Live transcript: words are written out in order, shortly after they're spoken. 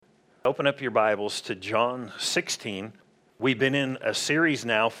Open up your Bibles to John 16. We've been in a series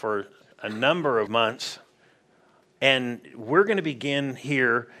now for a number of months, and we're going to begin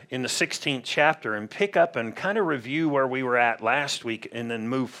here in the 16th chapter and pick up and kind of review where we were at last week and then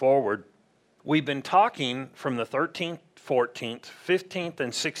move forward. We've been talking from the 13th, 14th, 15th,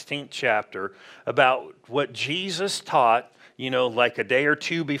 and 16th chapter about what Jesus taught, like a day or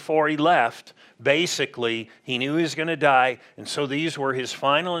two before he left. Basically, he knew he was going to die, and so these were his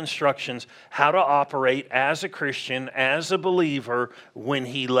final instructions, how to operate as a Christian, as a believer when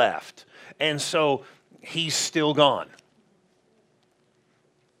he left. And so he's still gone.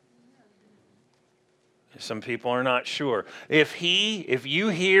 Some people are not sure. If you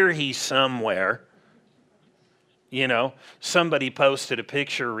hear he's somewhere, somebody posted a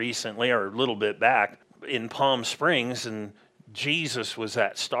picture recently or a little bit back in Palm Springs, and Jesus was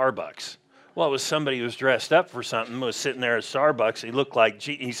at Starbucks. Well, it was somebody who was dressed up for something, was sitting there at Starbucks. He looked like,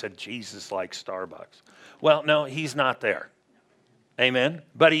 he said, Jesus likes Starbucks. Well, no, he's not there. Amen?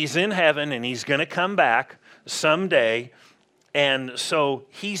 But he's in heaven, and he's going to come back someday, and so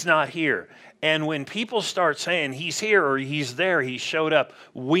he's not here. And when people start saying he's here or he's there, he showed up,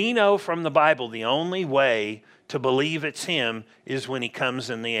 we know from the Bible the only way to believe it's him is when he comes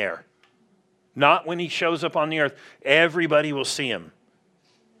in the air. Not when he shows up on the earth. Everybody will see him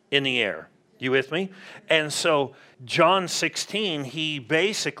in the air. You with me? And so John 16, he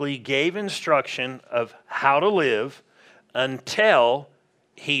basically gave instruction of how to live until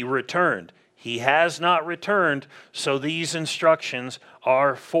he returned. He has not returned, so these instructions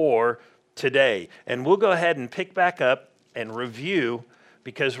are for today. And we'll go ahead and pick back up and review,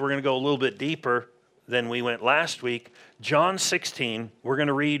 because we're going to go a little bit deeper than we went last week. John 16, we're going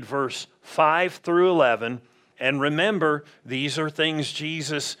to read verse 5 through 11. And remember, these are things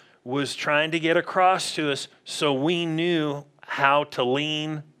Jesus was trying to get across to us so we knew how to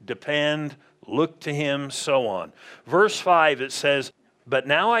lean, depend, look to him, so on. Verse 5, it says, "But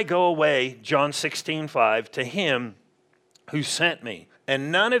now I go away," John 16:5, "to him who sent me.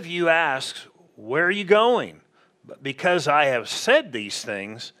 And none of you asks, 'Where are you going?' But because I have said these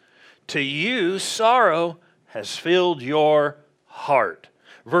things, to you sorrow has filled your heart."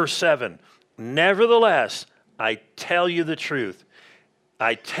 Verse 7, "Nevertheless, I tell you the truth.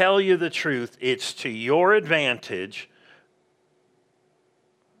 I tell you the truth, it's to your advantage."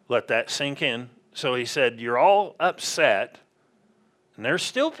 Let that sink in. So he said, you're all upset, and there's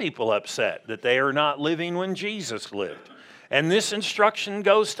still people upset that they are not living when Jesus lived. And this instruction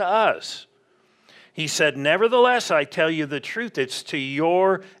goes to us. He said, "Nevertheless, I tell you the truth, it's to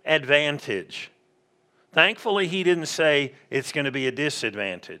your advantage." Thankfully, he didn't say it's going to be a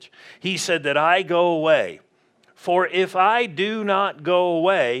disadvantage. He said that I go away. "For if I do not go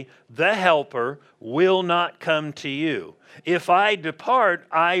away, the Helper will not come to you. If I depart,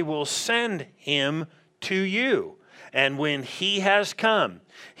 I will send him to you. And when he has come,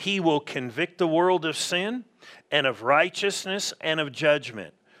 he will convict the world of sin and of righteousness and of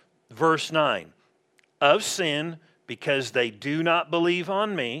judgment." Verse 9, "Of sin, because they do not believe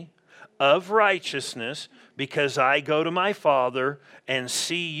on me. Of righteousness, because I go to my Father and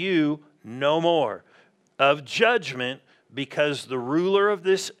see you no more. Of judgment, because the ruler of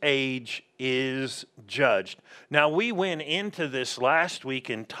this age is judged." Now, we went into this last week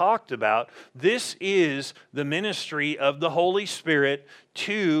and talked about this is the ministry of the Holy Spirit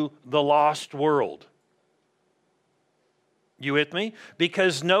to the lost world. You with me?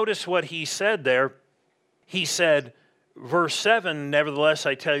 Because notice what he said there. He said, verse 7, "Nevertheless,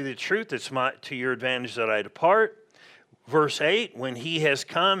 I tell you the truth, it's to your advantage that I depart." Verse 8, "When he has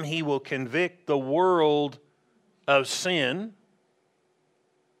come, he will convict the world of sin."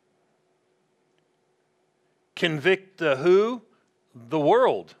 Convict the who? The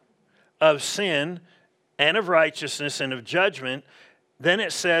world. "Of sin and of righteousness and of judgment." Then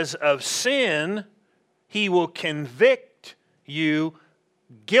it says, "Of sin, he will convict you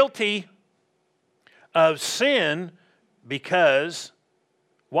guilty." Of sin, because,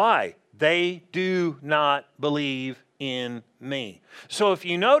 why? They do not believe in me. So if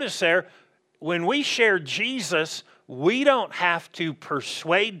you notice there, when we share Jesus, we don't have to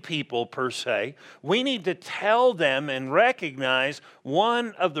persuade people per se. We need to tell them and recognize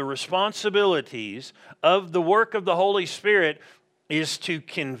one of the responsibilities of the work of the Holy Spirit is to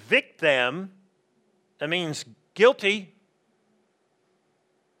convict them. That means guilty.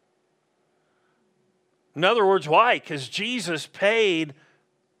 In other words, why? Because Jesus paid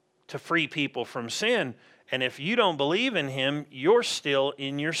to free people from sin. And if you don't believe in him, you're still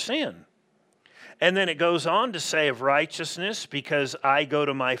in your sin. And then it goes on to say of righteousness, because I go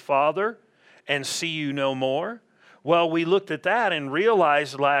to my Father and see you no more. Well, we looked at that and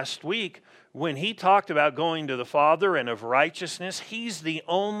realized last week when he talked about going to the Father and of righteousness, he's the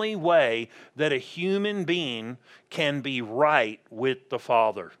only way that a human being can be right with the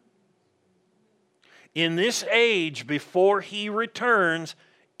Father. In this age, before he returns,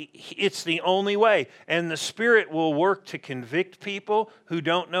 it's the only way. And the Spirit will work to convict people who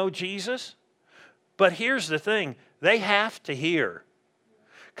don't know Jesus. But here's the thing, they have to hear.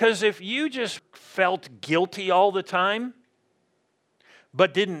 Because if you just felt guilty all the time,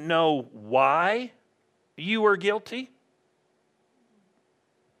 but didn't know why you were guilty,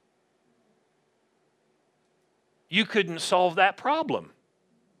 you couldn't solve that problem.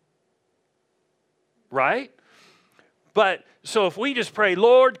 Right? But so if we just pray,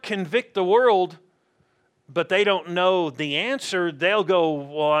 Lord, convict the world, but they don't know the answer, they'll go,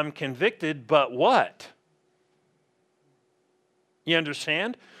 well, I'm convicted, but what? You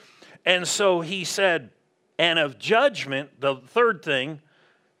understand? And so he said, and of judgment, the third thing,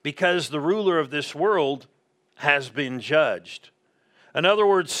 because the ruler of this world has been judged. In other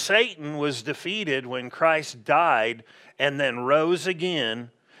words, Satan was defeated when Christ died and then rose again,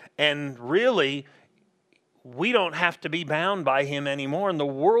 and really, we don't have to be bound by him anymore, and the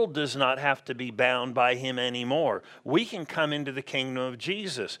world does not have to be bound by him anymore. We can come into the kingdom of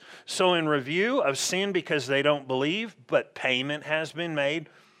Jesus. So in review of sin because they don't believe, but payment has been made,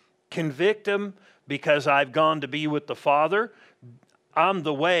 convict them because I've gone to be with the Father. I'm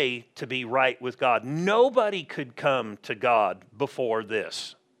the way to be right with God. Nobody could come to God before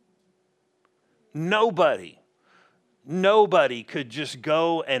this. Nobody could just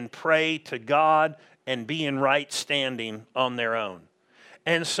go and pray to God and be in right standing on their own.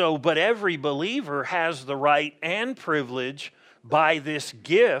 And so, but every believer has the right and privilege by this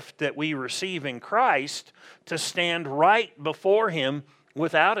gift that we receive in Christ to stand right before him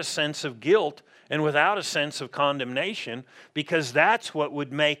without a sense of guilt and without a sense of condemnation, because that's what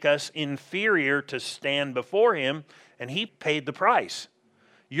would make us inferior to stand before him, and he paid the price.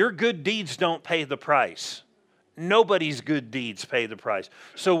 Your good deeds don't pay the price. Nobody's good deeds pay the price.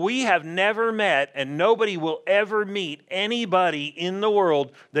 So we have never met, and nobody will ever meet anybody in the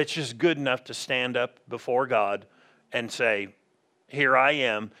world that's just good enough to stand up before God and say, here I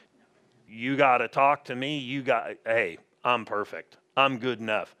am. You got to talk to me. Hey, I'm perfect. I'm good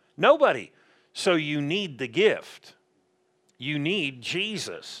enough. Nobody. So you need the gift. You need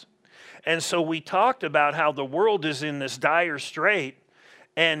Jesus. And so we talked about how the world is in this dire strait.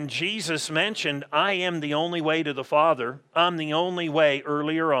 And Jesus mentioned, I am the only way to the Father. I'm the only way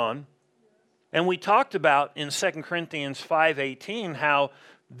earlier on. And we talked about in 2 Corinthians 5:18 how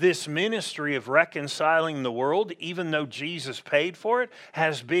this ministry of reconciling the world, even though Jesus paid for it,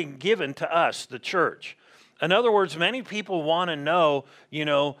 has been given to us, the church. In other words, many people want to know,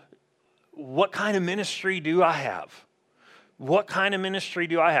 what kind of ministry do I have? What kind of ministry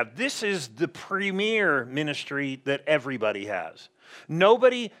do I have? This is the premier ministry that everybody has.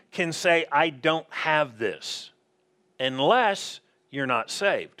 Nobody can say, I don't have this, unless you're not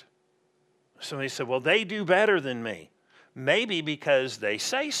saved. Somebody said, well, they do better than me. Maybe because they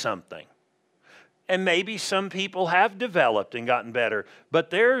say something. And maybe some people have developed and gotten better. But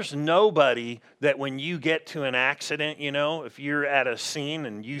there's nobody that when you get to an accident, if you're at a scene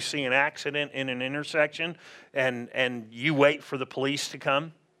and you see an accident in an intersection and you wait for the police to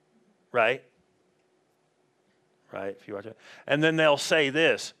come, right? Right, if you watch it. And then they'll say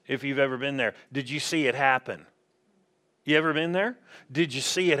this, if you've ever been there. Did you see it happen? You ever been there? Did you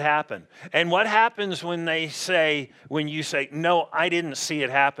see it happen? And what happens when you say, no, I didn't see it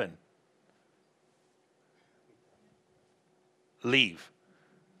happen? Leave.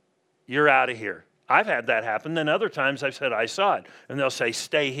 You're out of here. I've had that happen. Then other times I've said, I saw it. And they'll say,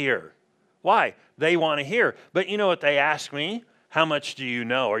 stay here. Why? They want to hear. But you know what they ask me? How much do you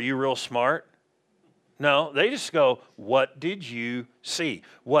know? Are you real smart? No, they just go, what did you see?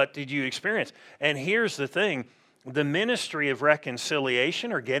 What did you experience? And here's the thing. The ministry of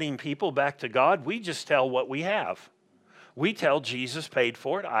reconciliation or getting people back to God, we just tell what we have. We tell Jesus paid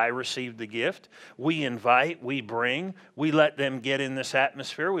for it. I received the gift. We invite, we bring, we let them get in this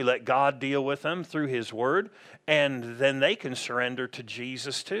atmosphere. We let God deal with them through his word, and then they can surrender to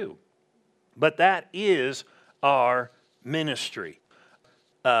Jesus too. But that is our ministry.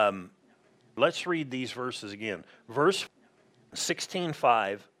 Let's read these verses again. Verse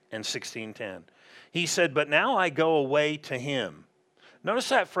 16:5 and 16:10. He said, but now I go away to him. Notice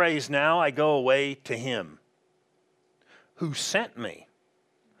that phrase, now I go away to him who sent me.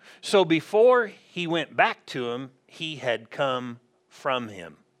 So before he went back to him, he had come from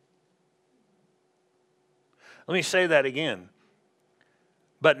him. Let me say that again.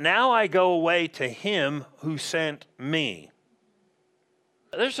 But now I go away to him who sent me.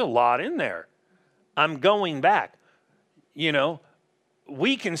 There's a lot in there. I'm going back. You know,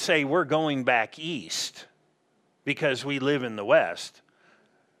 we can say we're going back east because we live in the West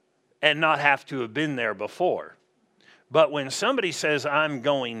and not have to have been there before. But when somebody says, I'm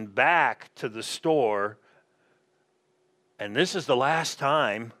going back to the store, and this is the last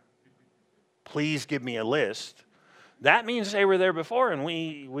time, please give me a list, that means they were there before and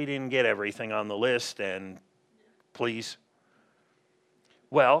we didn't get everything on the list, and please.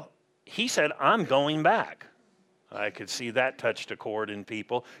 Well, he said, I'm going back. I could see that touched a chord in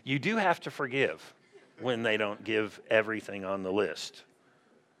people. You do have to forgive when they don't give everything on the list.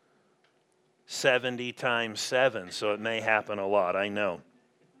 70 times 7, so it may happen a lot, I know.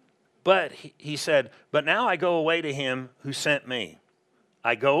 But he said, but now I go away to him who sent me.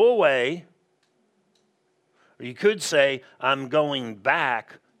 I go away, or you could say, I'm going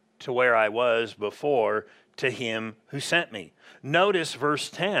back to where I was before, to him who sent me. Notice verse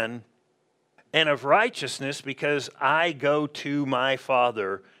 10, and of righteousness, because I go to my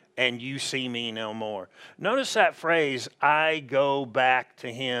Father, and you see me no more. Notice that phrase, I go back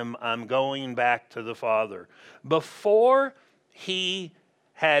to him, I'm going back to the Father. Before he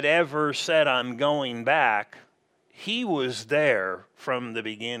had ever said, I'm going back, he was there from the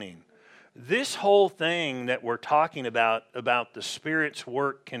beginning. This whole thing that we're talking about the Spirit's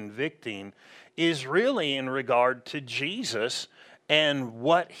work convicting, is really in regard to Jesus and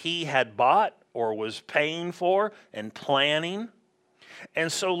what he had bought or was paying for and planning.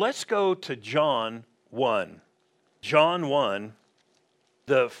 And so let's go to John 1. John 1,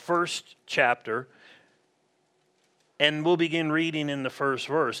 the first chapter, and we'll begin reading in the first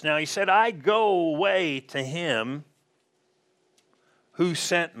verse. Now he said, I go away to him who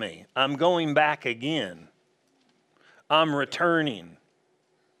sent me. I'm going back again. I'm returning.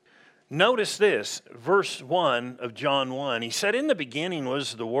 Notice this, verse 1 of John 1. He said, in the beginning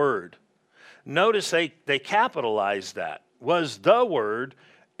was the Word. Notice they capitalized that. Was the Word,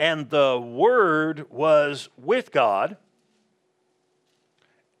 and the Word was with God,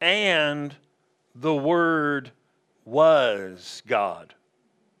 and the Word was God.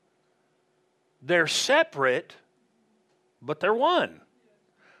 They're separate, but they're one.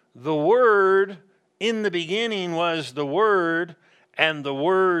 The Word in the beginning was the Word, and the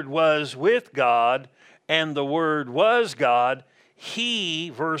Word was with God, and the Word was God.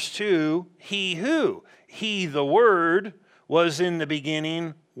 He, verse 2, he who? He, the Word, was in the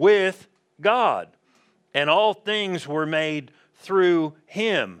beginning with God. And all things were made through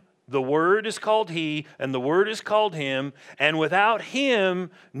him. The Word is called He, and the Word is called Him. And without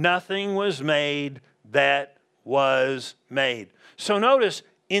Him, nothing was made that was made. So notice,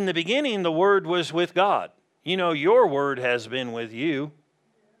 in the beginning, the Word was with God. You know, your Word has been with you.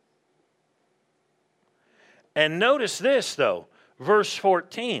 And notice this, though. Verse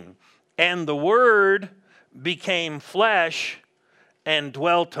 14. And the Word became flesh and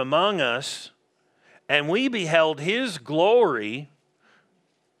dwelt among us, and we beheld His glory.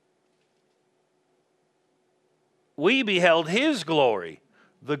 We beheld His glory,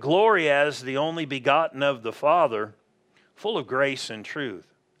 the glory as the only begotten of the Father, full of grace and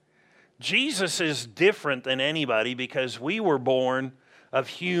truth. Jesus is different than anybody because we were born of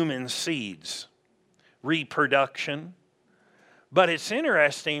human seeds, reproduction. But it's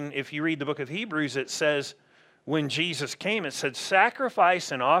interesting, if you read the book of Hebrews, it says, when Jesus came, it said,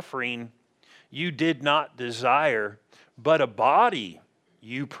 sacrifice and offering you did not desire, but a body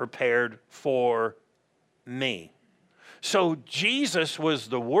you prepared for me. So Jesus was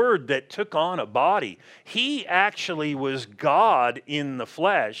the Word that took on a body. He actually was God in the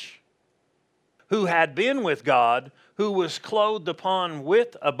flesh, who had been with God, who was clothed upon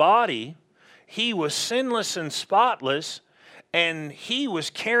with a body. He was sinless and spotless, and He was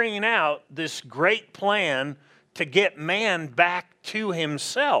carrying out this great plan to get man back to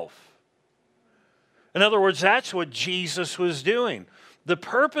Himself. In other words, that's what Jesus was doing. The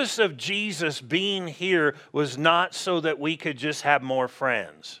purpose of Jesus being here was not so that we could just have more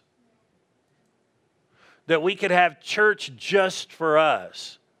friends, that we could have church just for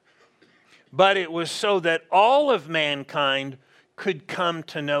us, but it was so that all of mankind could come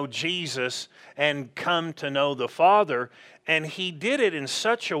to know Jesus and come to know the Father. And He did it in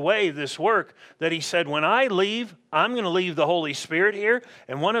such a way, this work, that He said, when I leave, I'm going to leave the Holy Spirit here.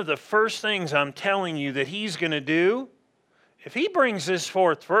 And one of the first things I'm telling you that He's going to do, if He brings this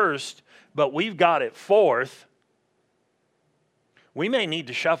forth first, but we've got it fourth, we may need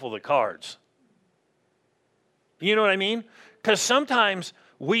to shuffle the cards. You know what I mean? Because sometimes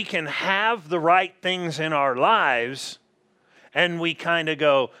we can have the right things in our lives, And we kind of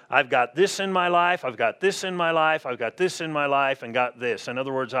go, I've got this in my life, I've got this in my life, I've got this in my life, and got this. In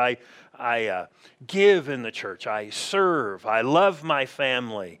other words, I give in the church, I serve, I love my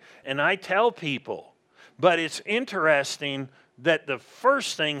family, and I tell people. But it's interesting that the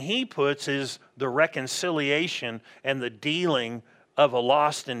first thing he puts is the reconciliation and the dealing of a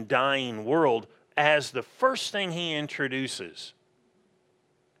lost and dying world as the first thing he introduces.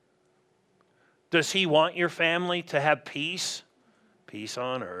 Does he want your family to have peace? Peace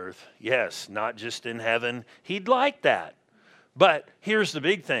on earth. Yes, not just in heaven. He'd like that. But here's the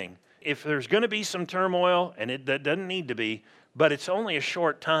big thing. If there's going to be some turmoil, and that doesn't need to be, but it's only a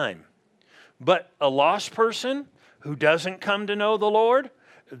short time. But a lost person who doesn't come to know the Lord,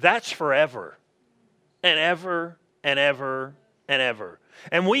 that's forever and ever and ever and ever.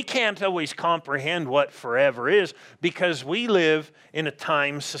 And we can't always comprehend what forever is because we live in a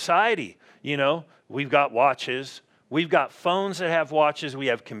time society. You know, we've got watches. We've got phones that have watches. We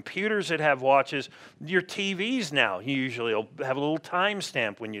have computers that have watches. Your TVs now, you usually will have a little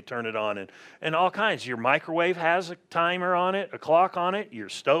timestamp when you turn it on and all kinds. Your microwave has a timer on it, a clock on it. Your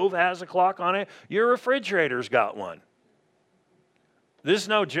stove has a clock on it. Your refrigerator's got one. This is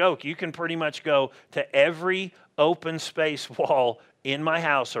no joke. You can pretty much go to every open space wall in my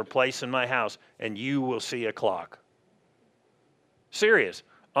house or place in my house, and you will see a clock. Serious.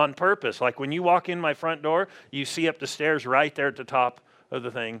 On purpose. Like when you walk in my front door, you see up the stairs right there at the top of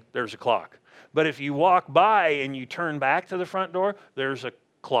the thing, there's a clock. But if you walk by and you turn back to the front door, there's a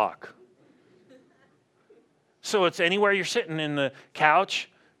clock. So it's anywhere you're sitting in the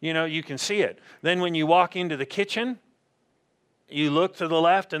couch, you know, you can see it. Then when you walk into the kitchen, you look to the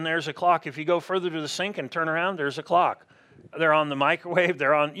left and there's a clock. If you go further to the sink and turn around, there's a clock. They're on the microwave.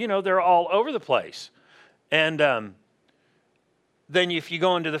 They're on, you know, they're all over the place. And then if you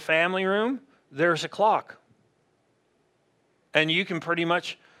go into the family room, there's a clock. And you can pretty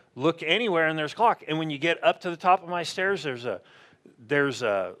much look anywhere and there's a clock. And when you get up to the top of my stairs, there's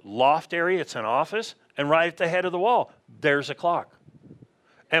a loft area. It's an office. And right at the head of the wall, there's a clock.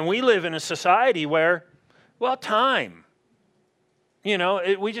 And we live in a society where, well, time. You know,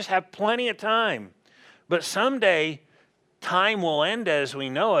 we just have plenty of time. But someday, time will end as we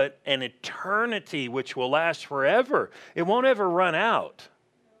know it, and eternity, which will last forever, it won't ever run out.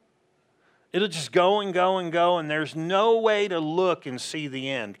 It'll just go and go and go, and there's no way to look and see the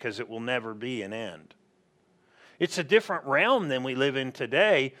end because it will never be an end. It's a different realm than we live in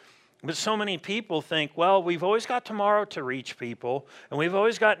today, but so many people think, well, we've always got tomorrow to reach people, and we've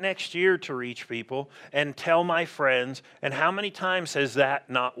always got next year to reach people, and tell my friends, and how many times has that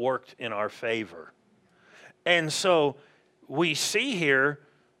not worked in our favor? And so we see here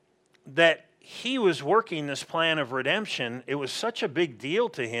that he was working this plan of redemption. It was such a big deal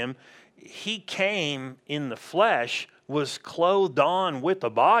to him. He came in the flesh, was clothed on with a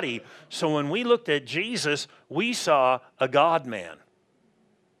body. So when we looked at Jesus, we saw a God-man.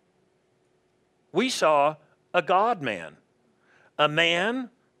 We saw a God-man. A man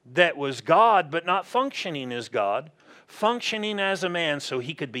that was God, but not functioning as God, functioning as a man so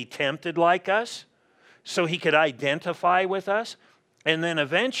he could be tempted like us, so he could identify with us, and then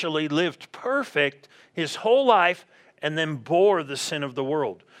eventually lived perfect his whole life and then bore the sin of the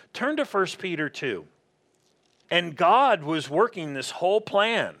world. Turn to 1 Peter 2. And God was working this whole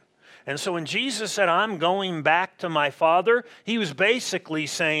plan. And so when Jesus said, I'm going back to my Father, he was basically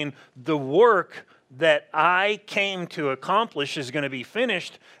saying the work that I came to accomplish is going to be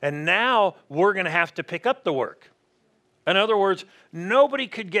finished, and now we're going to have to pick up the work. In other words, nobody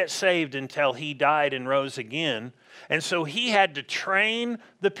could get saved until he died and rose again. And so he had to train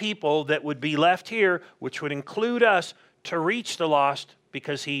the people that would be left here, which would include us, to reach the lost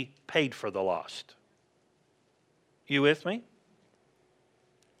because he paid for the lost. You with me?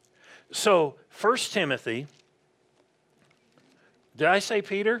 So, 1 Timothy. Did I say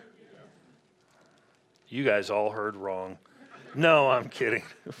Peter? You guys all heard wrong. No, I'm kidding.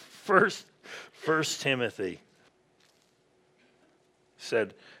 First Timothy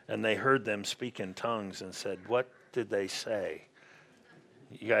said, and they heard them speak in tongues and said, what did they say?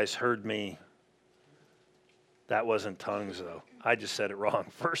 You guys heard me. That wasn't tongues, though. I just said it wrong.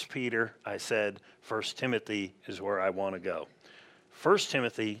 1 Peter, I said 1 Timothy is where I want to go. 1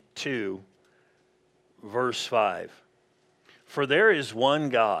 Timothy 2, verse 5. For there is one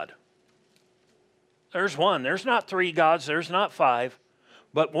God. There's one. There's not three gods. There's not five.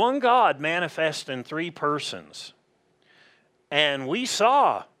 But one God manifest in three persons. And we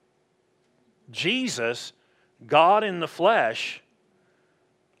saw Jesus, God in the flesh,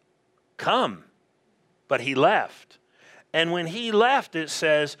 come. But he left. And when he left, it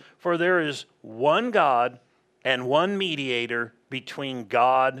says, for there is one God and one mediator between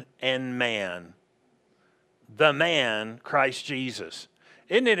God and man. The man, Christ Jesus.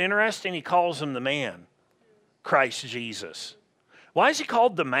 Isn't it interesting? He calls him the man, Christ Jesus. Why is he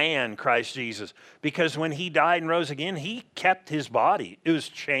called the man, Christ Jesus? Because when he died and rose again, he kept his body. It was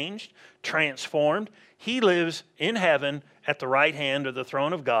changed, transformed. He lives in heaven at the right hand of the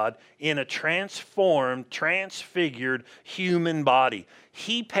throne of God in a transformed, transfigured human body.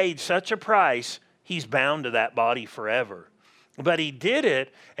 He paid such a price, he's bound to that body forever. But he did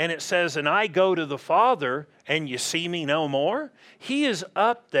it, and it says, and I go to the Father, and you see me no more. He is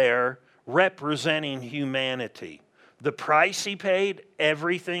up there representing humanity. The price he paid,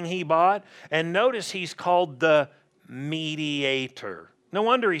 everything he bought. And notice he's called the mediator. No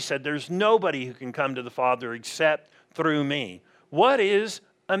wonder he said, there's nobody who can come to the Father except through me. What is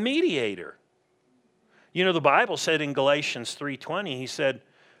a mediator? You know, the Bible said in Galatians 3:20, he said,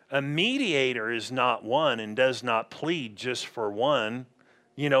 a mediator is not one and does not plead just for one,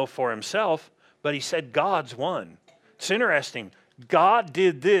 for himself, but he said God's one. It's interesting. God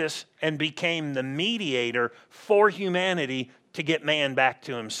did this and became the mediator for humanity to get man back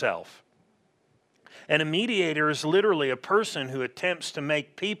to himself. And a mediator is literally a person who attempts to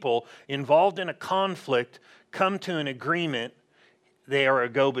make people involved in a conflict come to an agreement. They are a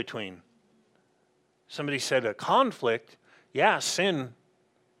go-between. Somebody said a conflict. Yeah, sin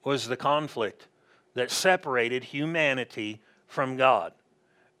was the conflict that separated humanity from God.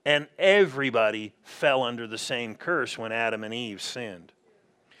 And everybody fell under the same curse when Adam and Eve sinned.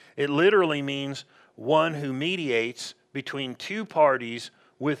 It literally means one who mediates between two parties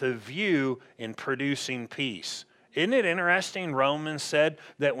with a view in producing peace. Isn't it interesting? Romans said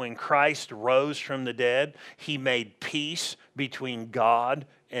that when Christ rose from the dead, he made peace between God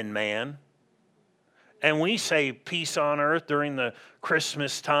and man. And we say peace on earth during the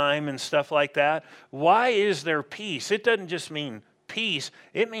Christmas time and stuff like that. Why is there peace? It doesn't just mean peace.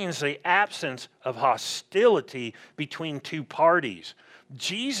 It means the absence of hostility between two parties.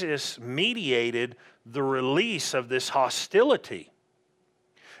 Jesus mediated the release of this hostility.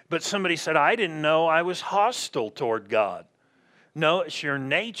 But somebody said, I didn't know I was hostile toward God. No, it's your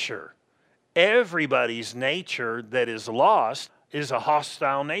nature. Everybody's nature that is lost is a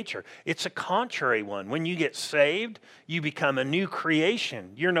hostile nature. It's a contrary one. When you get saved, you become a new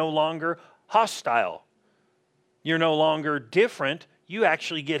creation. You're no longer hostile. You're no longer different. You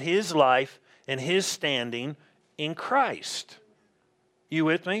actually get his life and his standing in Christ. You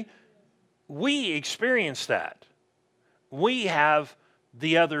with me? We experience that. We have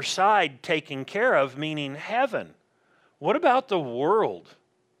the other side taken care of, meaning heaven. What about the world?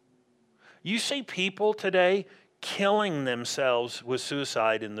 You see people today killing themselves with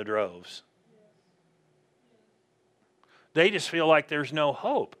suicide in the droves. They just feel like there's no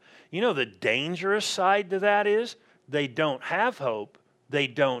hope. You know, the dangerous side to that is they don't have hope. They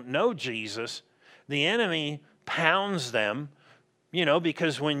don't know Jesus. The enemy pounds them,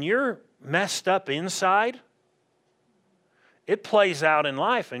 because when you're messed up inside, it plays out in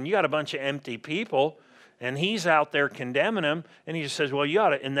life. And you got a bunch of empty people, and he's out there condemning them, and he just says, well, you ought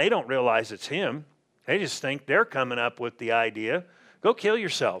to, and they don't realize it's him. They just think they're coming up with the idea. Go kill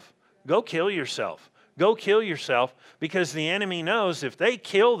yourself. Go kill yourself. Go kill yourself, because the enemy knows if they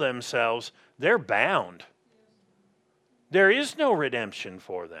kill themselves, they're bound. There is no redemption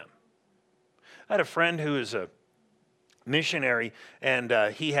for them. I had a friend who is a missionary, and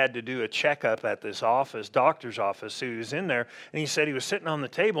he had to do a checkup at this office, doctor's office, who was in there, and he said he was sitting on the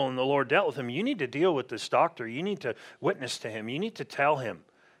table, and the Lord dealt with him. You need to deal with this doctor. You need to witness to him. You need to tell him.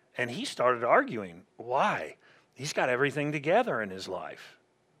 And he started arguing. Why? He's got everything together in his life.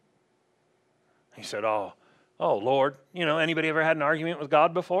 He said, oh, Lord, anybody ever had an argument with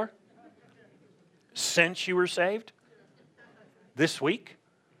God before? Since you were saved? This week?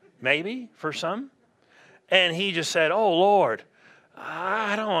 Maybe for some? And he just said, oh, Lord,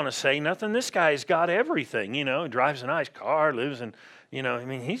 I don't want to say nothing. This guy's got everything, He drives a nice car, lives in,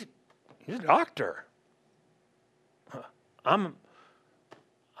 he's a doctor. I'm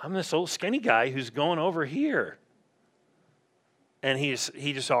this old skinny guy who's going over here. And he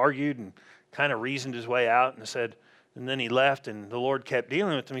just argued and kind of reasoned his way out and said, and then he left, and the Lord kept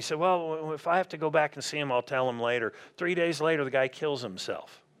dealing with him. He said, well, if I have to go back and see him, I'll tell him later. 3 days later, the guy kills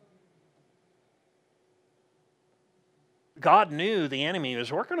himself. God knew the enemy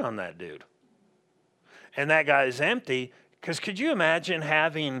was working on that dude. And that guy is empty, because could you imagine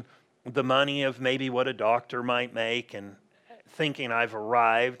having the money of maybe what a doctor might make and thinking I've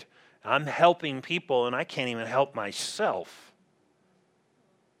arrived, I'm helping people, and I can't even help myself?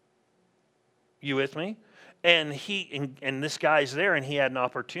 You with me? And this guy's there, and he had an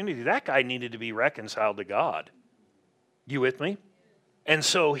opportunity. That guy needed to be reconciled to God. You with me? And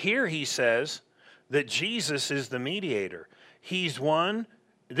so here he says that Jesus is the mediator. He's one.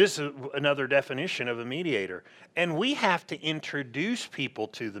 This is another definition of a mediator. And we have to introduce people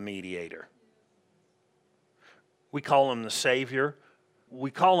to the mediator. We call him the Savior. We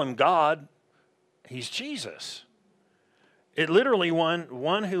call him God. He's Jesus. It literally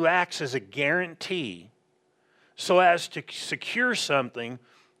one who acts as a guarantee so as to secure something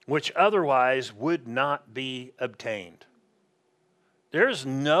which otherwise would not be obtained. There's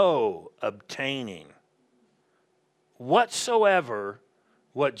no obtaining whatsoever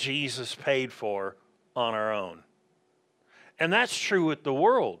what Jesus paid for on our own. And that's true with the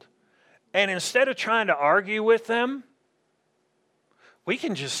world. And instead of trying to argue with them, we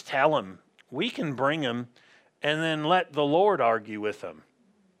can just tell them. We can bring them and then let the Lord argue with them.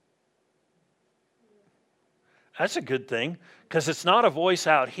 That's a good thing, because it's not a voice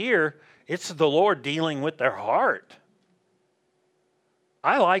out here. It's the Lord dealing with their heart.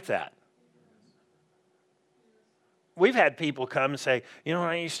 I like that. We've had people come and say, you know,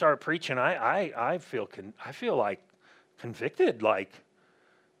 when you start preaching, I feel like convicted, like,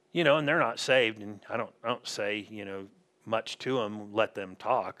 you know, and they're not saved, and I don't say, you know, much to them, let them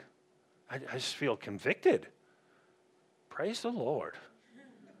talk. I just feel convicted. Praise the Lord.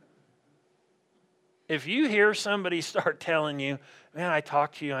 If you hear somebody start telling you, man, I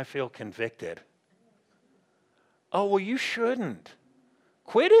talk to you, I feel convicted. Oh, well, you shouldn't.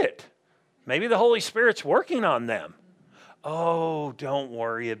 Quit it. Maybe the Holy Spirit's working on them. Oh, don't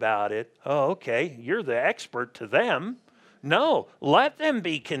worry about it. Oh, okay, you're the expert to them. No, let them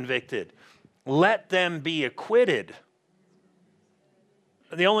be convicted. Let them be acquitted.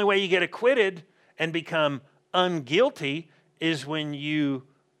 The only way you get acquitted and become unguilty is when you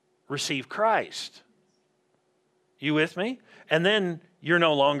receive Christ. You with me? And then you're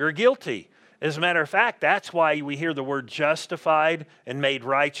no longer guilty. As a matter of fact, that's why we hear the word justified and made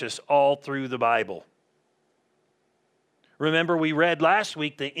righteous all through the Bible. Remember, we read last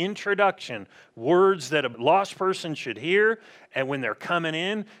week the introduction, words that a lost person should hear, and when they're coming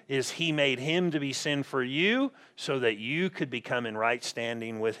in, is He made Him to be sin for you so that you could become in right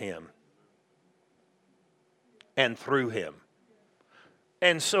standing with Him and through Him.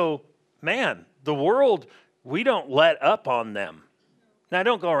 And so, man, the world, we don't let up on them. Now,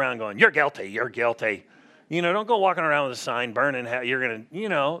 don't go around going, you're guilty, you're guilty. You know, don't go walking around with a sign burning how you're going to, you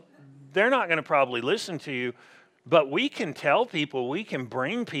know, they're not going to probably listen to you. But we can tell people, we can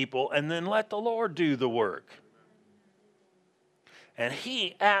bring people, and then let the Lord do the work. And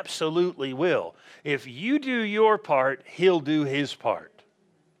He absolutely will. If you do your part, He'll do His part.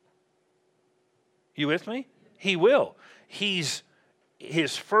 You with me? He will. His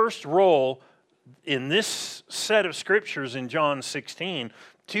first role in this set of scriptures in John 16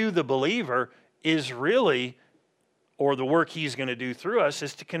 to the believer is really, or the work He's going to do through us,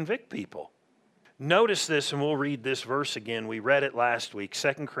 is to convict people. Notice this, and we'll read this verse again. We read it last week,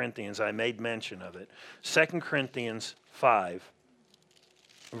 2 Corinthians. I made mention of it. 2 Corinthians 5,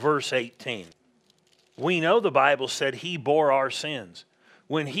 verse 18. We know the Bible said He bore our sins.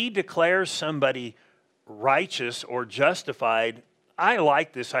 When He declares somebody righteous or justified, I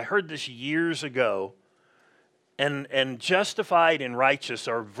like this. I heard this years ago. And justified and righteous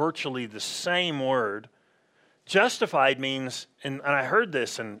are virtually the same word. Justified means, and I heard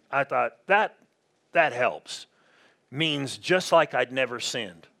this and I thought, that helps. Means just like I'd never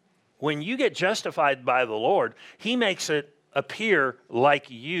sinned. When you get justified by the Lord, He makes it appear like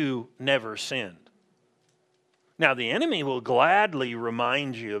you never sinned. Now, the enemy will gladly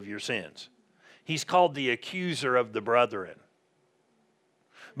remind you of your sins. He's called the accuser of the brethren.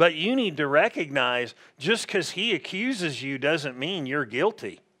 But you need to recognize just because he accuses you doesn't mean you're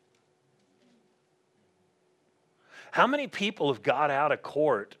guilty. How many people have got out of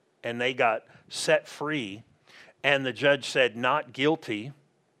court and they got set free and the judge said not guilty?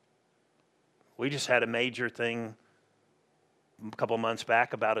 We just had a major thing a couple months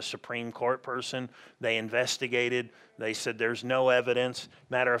back about a Supreme Court person. They investigated. They said there's no evidence.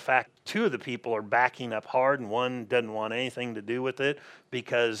 Matter of fact, two of the people are backing up hard and one doesn't want anything to do with it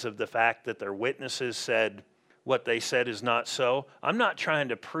because of the fact that their witnesses said what they said is not so. I'm not trying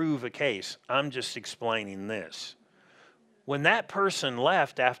to prove a case. I'm just explaining this. When that person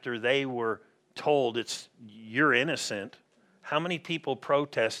left after they were told you're innocent, how many people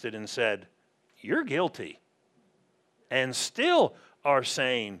protested and said, you're guilty? And still are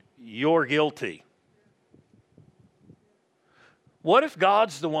saying, you're guilty. What if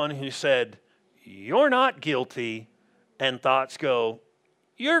God's the one who said, you're not guilty, and thoughts go,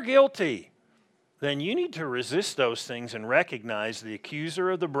 you're guilty? then you need to resist those things and recognize the accuser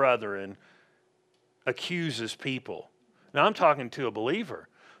of the brethren accuses people. Now, I'm talking to a believer,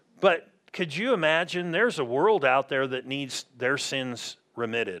 but could you imagine there's a world out there that needs their sins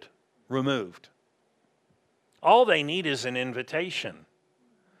removed? All they need is an invitation.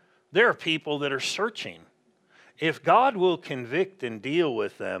 There are people that are searching. If God will convict and deal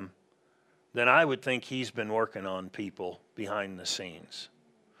with them, then I would think He's been working on people behind the scenes.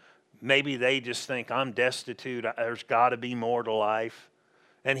 Maybe they just think, I'm destitute, there's got to be more to life.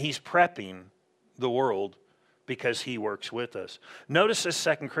 And He's prepping the world because He works with us. Notice this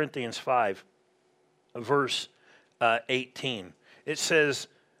 2 Corinthians 5, verse 18. It says,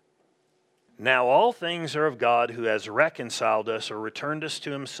 now all things are of God, who has reconciled us or returned us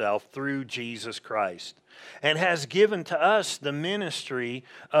to Himself through Jesus Christ, and has given to us the ministry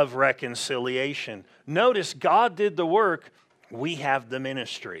of reconciliation. Notice God did the work, we have the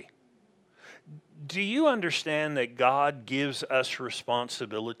ministry. Do you understand that God gives us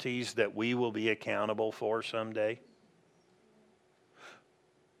responsibilities that we will be accountable for someday?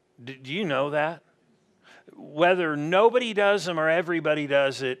 Do you know that? Whether nobody does them or everybody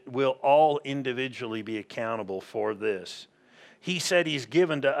does it, we'll all individually be accountable for this. He said He's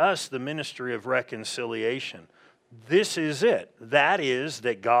given to us the ministry of reconciliation. This is it. That is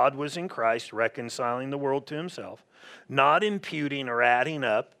that God was in Christ reconciling the world to Himself, not imputing or adding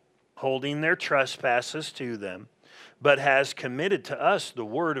up, holding their trespasses to them, but has committed to us the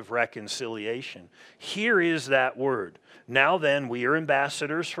word of reconciliation. Here is that word. Now then, we are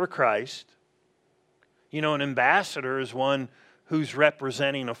ambassadors for Christ. You know, an ambassador is one who's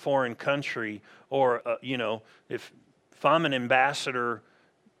representing a foreign country, or, if I'm an ambassador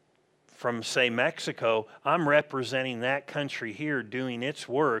from, say, Mexico, I'm representing that country here doing its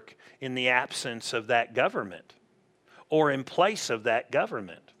work in the absence of that government or in place of that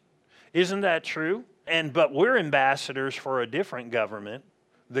government. Isn't that true? But we're ambassadors for a different government,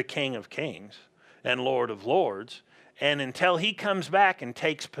 the King of Kings and Lord of Lords. And until He comes back and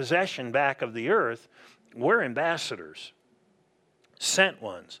takes possession back of the earth, we're ambassadors, sent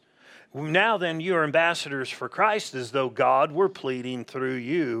ones. Now then, you are ambassadors for Christ, as though God were pleading through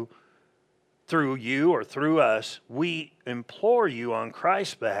you or through us. We implore you on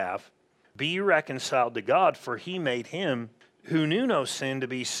Christ's behalf, be reconciled to God, for He made Him who knew no sin to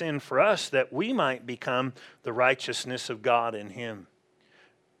be sin for us, that we might become the righteousness of God in Him.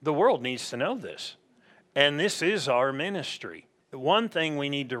 The world needs to know this, and this is our ministry. One thing we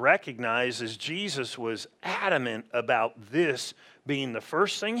need to recognize is Jesus was adamant about this being the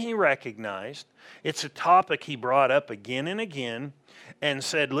first thing He recognized. It's a topic He brought up again and again and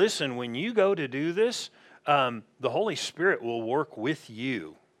said, listen, when you go to do this, the Holy Spirit will work with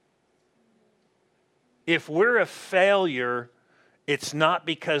you. If we're a failure, it's not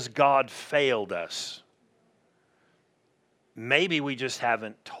because God failed us. Maybe we just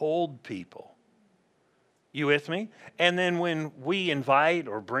haven't told people. You with me? And then when we invite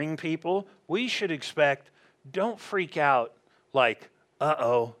or bring people, we should expect, don't freak out like,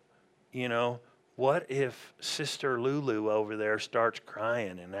 what if Sister Lulu over there starts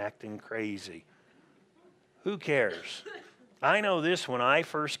crying and acting crazy? Who cares? I know this, when I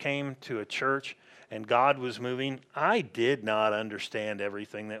first came to a church and God was moving, I did not understand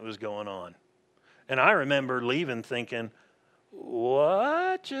everything that was going on. And I remember leaving thinking,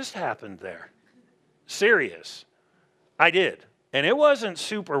 what just happened there? Serious. I did. And it wasn't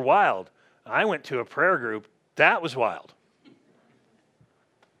super wild. I went to a prayer group. That was wild.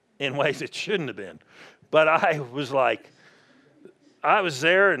 In ways it shouldn't have been. But I was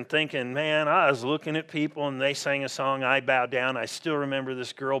there and thinking, man, I was looking at people and they sang a song, I Bowed Down. I still remember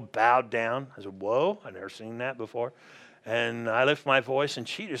this girl bowed down. I said, whoa, I've never seen that before. And I lifted my voice and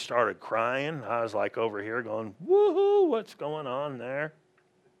she just started crying. I was like over here going, woohoo, what's going on there?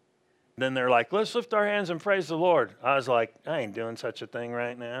 Then they're like, let's lift our hands and praise the Lord. I was like, I ain't doing such a thing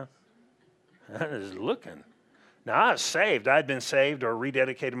right now. I was looking. Now, I was saved. I'd been saved or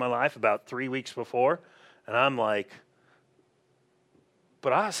rededicated my life about 3 weeks before. And I'm like,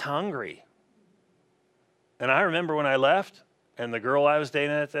 but I was hungry. And I remember when I left, and the girl I was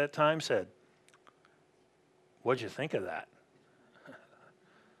dating at that time said, what'd you think of that?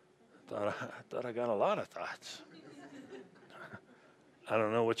 I thought I got a lot of thoughts. I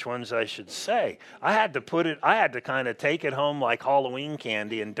don't know which ones I should say. I had to kind of take it home like Halloween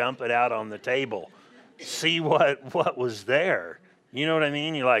candy and dump it out on the table. See what was there. You know what I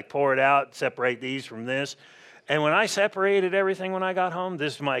mean? You like pour it out, separate these from this. And when I separated everything when I got home,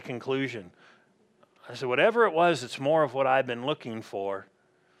 this is my conclusion. I said, whatever it was, it's more of what I've been looking for.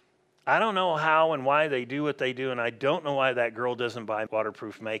 I don't know how and why they do what they do, and I don't know why that girl doesn't buy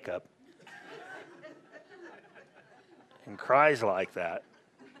waterproof makeup. and cries like that.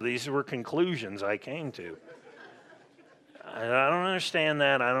 These were conclusions I came to. I don't understand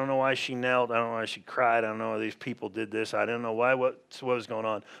that. I don't know why she knelt. I don't know why she cried. I don't know why these people did this. I don't know what was going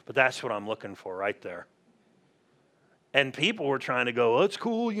on. But that's what I'm looking for right there. And people were trying to go, oh, it's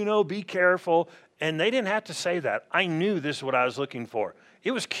cool, be careful. And they didn't have to say that. I knew this is what I was looking for.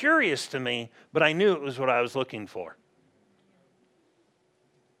 It was curious to me, but I knew it was what I was looking for.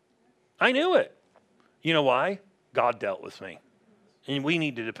 I knew it. You know why? God dealt with me. And we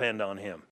need to depend on him.